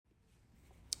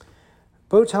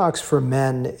Botox for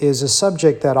men is a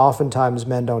subject that oftentimes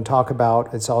men don't talk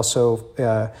about. It's also,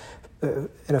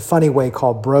 in a funny way,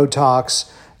 called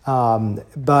Brotox,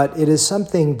 but it is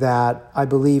something that I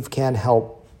believe can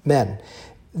help men.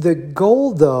 The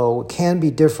goal, though, can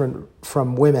be different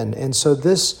from women, and so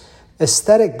this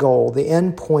aesthetic goal, the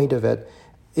end point of it,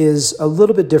 is a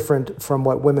little bit different from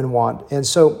what women want. And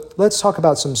so let's talk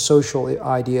about some social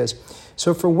ideas.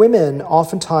 So for women,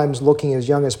 oftentimes looking as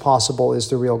young as possible is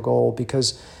the real goal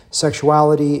because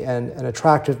sexuality and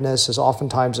attractiveness is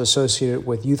oftentimes associated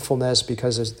with youthfulness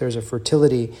because there's a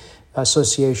fertility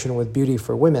association with beauty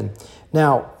for women.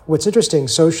 Now, what's interesting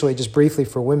socially, just briefly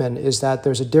for women, is that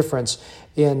there's a difference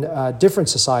in different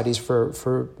societies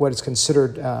for what is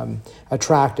considered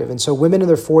attractive. And so women in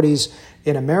their 40s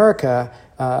in America,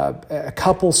 a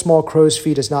couple small crow's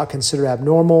feet is not considered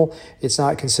abnormal. It's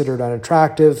not considered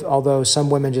unattractive, although some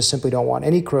women just simply don't want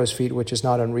any crow's feet, which is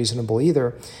not unreasonable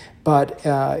either. But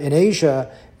in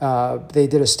Asia, they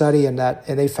did a study and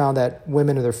they found that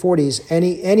women in their 40s,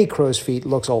 any crow's feet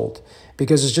looks old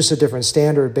because it's just a different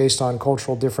standard based on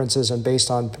cultural differences and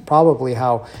based on probably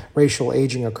how racial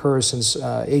aging occurs, since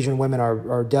Asian women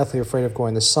are deathly afraid of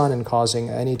going to the sun and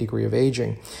causing any degree of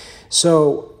aging.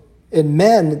 So in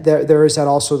men, there is that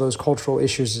also those cultural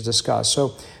issues to discuss.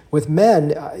 So with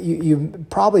men, you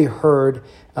probably heard,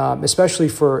 especially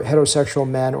for heterosexual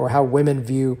men, or how women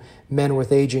view men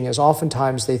with aging, is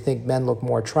oftentimes they think men look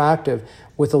more attractive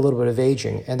with a little bit of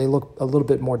aging, and they look a little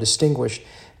bit more distinguished.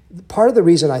 Part of the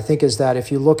reason, I think, is that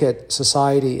if you look at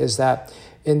society, is that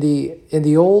in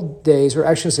the old days, or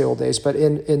I shouldn't say old days, but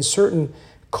in certain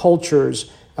cultures,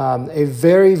 a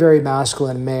very, very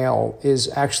masculine male is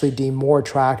actually deemed more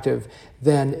attractive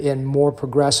than in more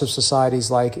progressive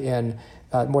societies like in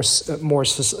more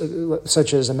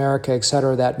such as America, et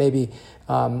cetera, that maybe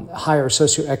higher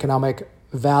socioeconomic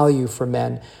value for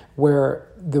men, where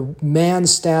the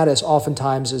man's status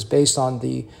oftentimes is based on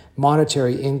the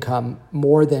monetary income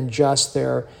more than just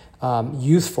their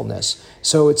youthfulness.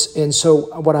 So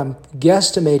what I'm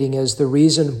guesstimating is the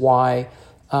reason why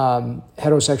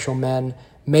heterosexual men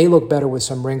may look better with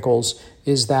some wrinkles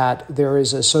is that there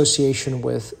is association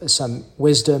with some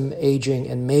wisdom, aging,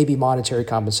 and maybe monetary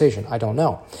compensation. I don't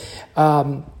know.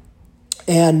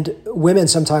 And women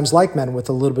sometimes like men with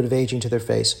a little bit of aging to their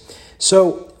face.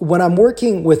 So when I'm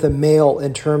working with a male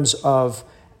in terms of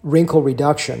wrinkle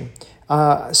reduction,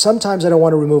 sometimes I don't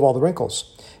want to remove all the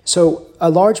wrinkles. So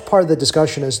a large part of the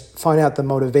discussion is find out the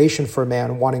motivation for a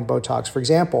man wanting Botox. For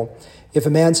example, if a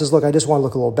man says, look, I just want to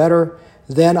look a little better,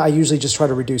 then I usually just try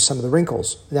to reduce some of the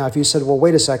wrinkles. Now, if you said, well,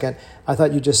 wait a second, I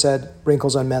thought you just said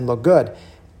wrinkles on men look good.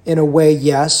 In a way,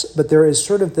 yes, but there is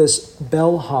sort of this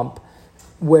bell hump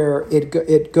where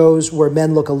it goes where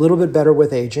men look a little bit better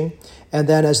with aging, and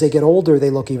then as they get older, they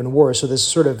look even worse. So there's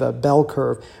sort of a bell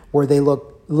curve where they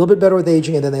look a little bit better with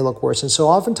aging, and then they look worse. And so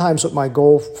oftentimes what my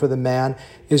goal for the man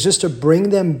is just to bring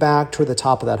them back to the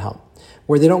top of that hump,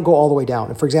 where they don't go all the way down.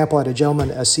 And for example, I had a gentleman,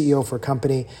 a CEO for a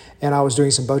company, and I was doing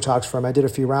some Botox for him. I did a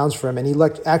few rounds for him, and he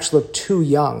actually looked too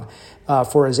young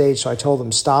for his age, so I told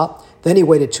him stop. Then he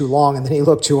waited too long, and then he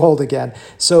looked too old again.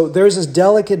 So there's this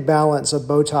delicate balance of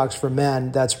Botox for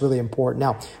men that's really important.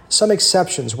 Now, some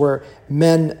exceptions where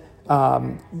men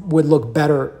would look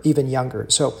better even younger.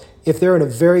 So if they're in a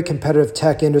very competitive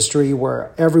tech industry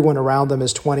where everyone around them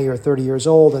is 20 or 30 years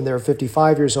old and they're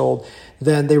 55 years old,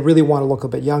 then they really want to look a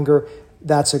bit younger.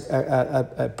 That's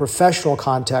a professional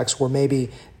context where maybe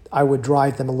I would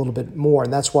drive them a little bit more.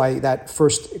 And that's why that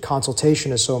first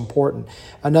consultation is so important.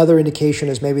 Another indication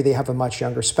is maybe they have a much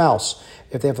younger spouse.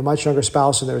 If they have a much younger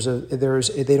spouse and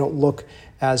they don't look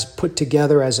as put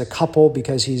together as a couple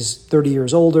because he's 30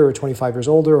 years older or 25 years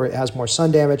older or it has more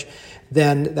sun damage,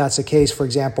 then that's the case. For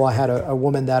example, I had a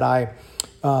woman that I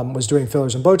was doing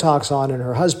fillers and Botox on, and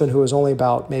her husband, who was only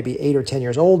about maybe 8 or 10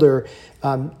 years older,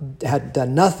 had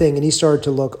done nothing, and he started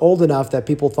to look old enough that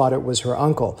people thought it was her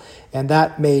uncle. And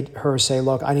that made her say,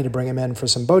 look, I need to bring him in for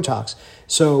some Botox.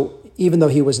 So even though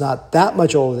he was not that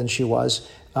much older than she was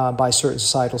by certain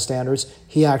societal standards,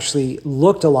 he actually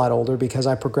looked a lot older because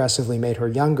I progressively made her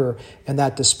younger, and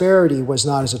that disparity was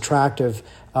not as attractive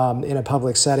in a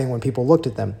public setting when people looked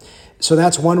at them. So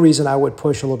that's one reason I would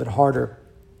push a little bit harder.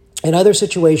 In other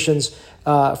situations,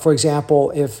 for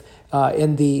example, if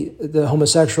in the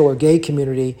homosexual or gay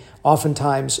community,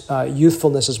 oftentimes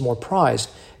youthfulness is more prized.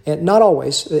 And not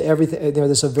always.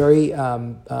 There's a very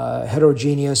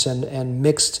heterogeneous and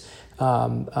mixed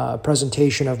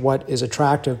presentation of what is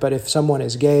attractive. But if someone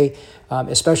is gay,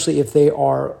 especially if they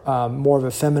are more of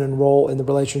a feminine role in the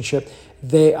relationship,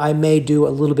 I may do a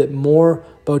little bit more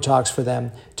Botox for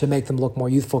them to make them look more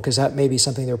youthful because that may be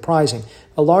something they're prizing.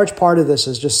 a large part of this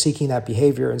is just seeking that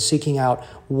behavior and seeking out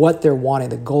what they're wanting,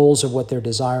 the goals of what they're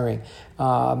desiring.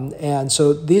 And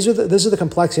so this is the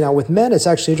complexity. Now with men, it's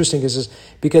actually interesting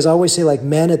because I always say like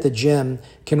men at the gym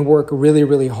can work really,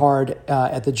 really hard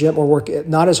at the gym or work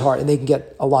not as hard, and they can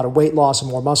get a lot of weight loss and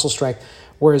more muscle strength.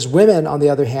 Whereas women, on the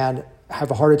other hand,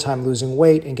 have a harder time losing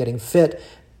weight and getting fit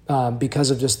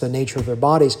because of just the nature of their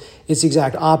bodies. It's the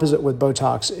exact opposite with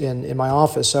Botox in my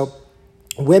office. So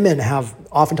women have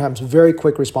oftentimes very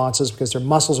quick responses because their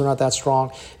muscles are not that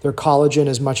strong. Their collagen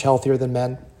is much healthier than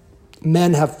men.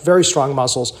 Men have very strong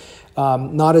muscles,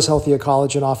 not as healthy a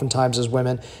collagen oftentimes as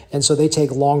women, and so they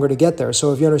take longer to get there.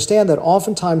 So if you understand that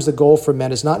oftentimes the goal for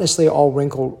men is not necessarily all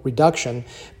wrinkle reduction,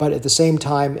 but at the same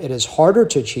time it is harder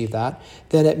to achieve that,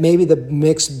 then it may be the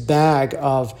mixed bag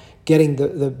of getting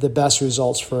the best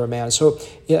results for a man. So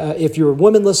if you're a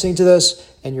woman listening to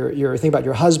this and you're thinking about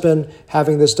your husband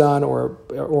having this done or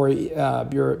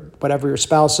your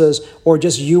spouse is, or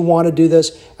just you want to do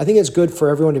this, I think it's good for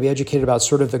everyone to be educated about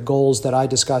sort of the goals that I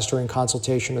discussed during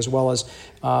consultation, as well as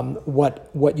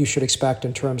what you should expect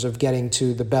in terms of getting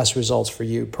to the best results for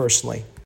you personally.